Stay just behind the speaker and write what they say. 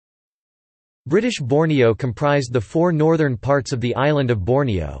British Borneo comprised the 4 northern parts of the island of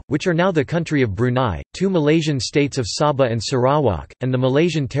Borneo, which are now the country of Brunei, 2 Malaysian states of Sabah and Sarawak, and the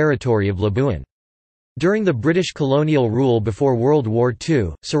Malaysian territory of Labuan. During the British colonial rule before World War II,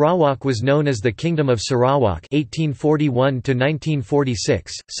 Sarawak was known as the Kingdom of Sarawak (1841–1946),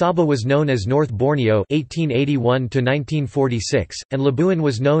 Sabah was known as North Borneo (1881–1946), and Labuan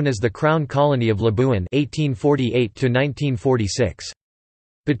was known as the Crown Colony of Labuan (1848–1946).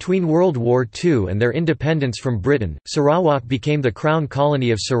 Between World War II and their independence from Britain, Sarawak became the Crown Colony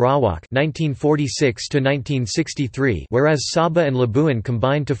of Sarawak (1946–1963), whereas Sabah and Labuan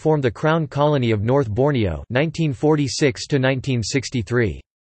combined to form the Crown Colony of North Borneo (1946–1963).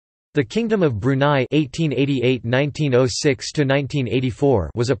 The Kingdom of Brunei (1888–1906–1984)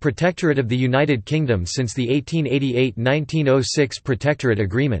 was a protectorate of the United Kingdom since the 1888–1906 Protectorate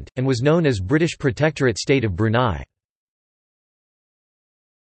Agreement, and was known as British Protectorate State of Brunei.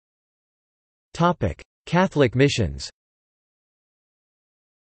 Catholic missions.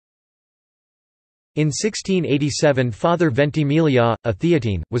 In 1687 Father Ventimiglia, a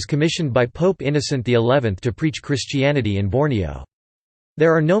Theatine, was commissioned by Pope Innocent XI to preach Christianity in Borneo.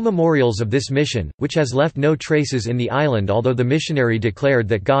 There are no memorials of this mission, which has left no traces in the island, although the missionary declared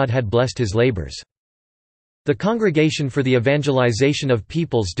that God had blessed his labors. The Congregation for the Evangelization of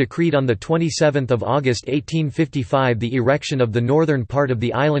Peoples decreed on 27 August 1855 the erection of the northern part of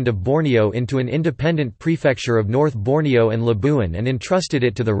the island of Borneo into an independent prefecture of North Borneo and Labuan and entrusted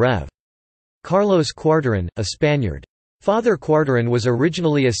it to the Rev. Carlos Quarteran, a Spaniard. Father Quarteran was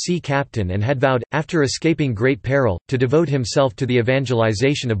originally a sea captain and had vowed, after escaping great peril, to devote himself to the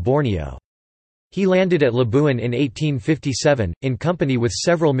evangelization of Borneo. He landed at Labuan in 1857, in company with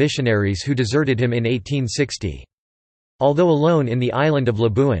several missionaries who deserted him in 1860. Although alone in the island of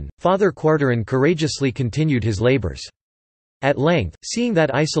Labuan, Father Quarteran courageously continued his labors. At length, seeing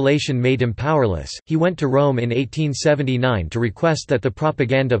that isolation made him powerless, he went to Rome in 1879 to request that the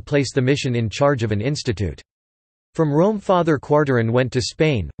propaganda place the mission in charge of an institute. From Rome Father Quarteran went to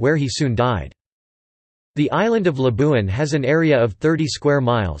Spain, where he soon died. The island of Labuan has an area of 30 square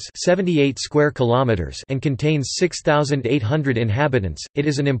miles (78 square kilometers) and contains 6,800 inhabitants. It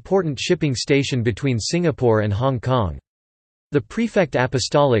is an important shipping station between Singapore and Hong Kong. The prefect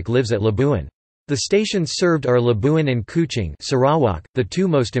apostolic lives at Labuan. The stations served are Labuan and Kuching, Sarawak, the 2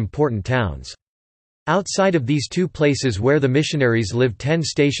 most important towns. Outside of these 2 places where the missionaries live 10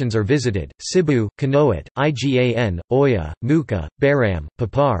 stations are visited: Cebu, Kanoat, Igan, Oya, Muka, Baram,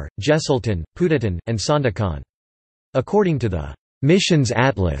 Papar, Jesselton, Putatan, and Sandakan. According to the Missions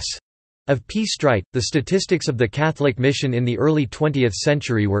Atlas of P. Strite, the statistics of the Catholic mission in the early 20th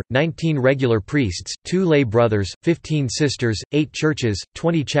century were, 19 regular priests, 2 lay brothers, 15 sisters, 8 churches,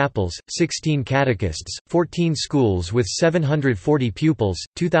 20 chapels, 16 catechists, 14 schools with 740 pupils,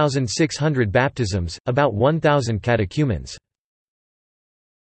 2,600 baptisms, about 1,000 catechumens.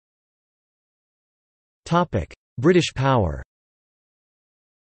 British power.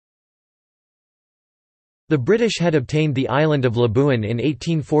 The British had obtained the island of Labuan in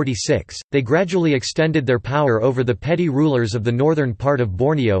 1846. They gradually extended their power over the petty rulers of the northern part of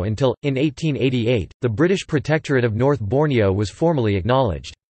Borneo until, in 1888, the British Protectorate of North Borneo was formally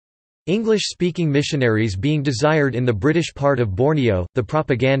acknowledged. English-speaking missionaries being desired in the British part of Borneo, the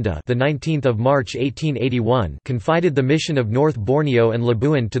Propaganda, the 19th of March 1881, confided the mission of North Borneo and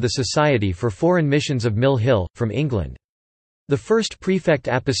Labuan to the Society for Foreign Missions of Mill Hill, from England. The first prefect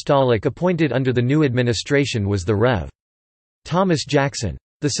apostolic appointed under the new administration was the Rev. Thomas Jackson.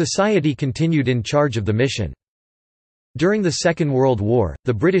 The society continued in charge of the mission. During the Second World War,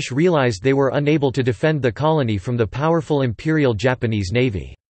 the British realized they were unable to defend the colony from the powerful Imperial Japanese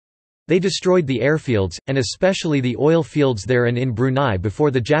Navy. They destroyed the airfields, and especially the oil fields there and in Brunei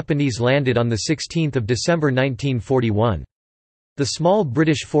before the Japanese landed on 16 December 1941. The small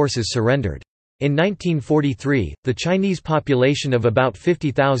British forces surrendered. In 1943, the Chinese population of about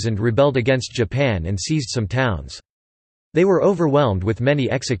 50,000 rebelled against Japan and seized some towns. They were overwhelmed with many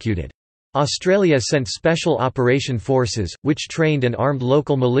executed. Australia sent Special Operation Forces, which trained and armed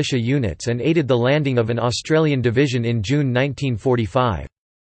local militia units and aided the landing of an Australian division in June 1945.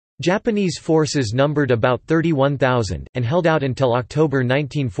 Japanese forces numbered about 31,000, and held out until October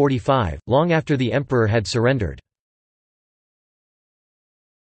 1945, long after the emperor had surrendered.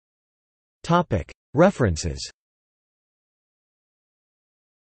 References.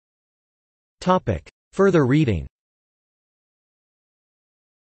 Further reading.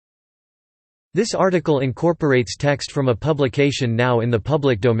 This article incorporates text from a publication now in the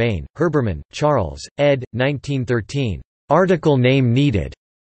public domain. Herbermann, Charles, ed. 1913. Article name needed.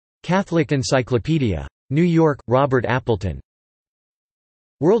 Catholic Encyclopedia. New York, Robert Appleton.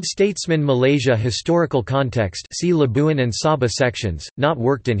 World Statesman Malaysia Historical context, see Labuan and Sabah sections, not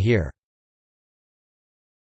worked in here.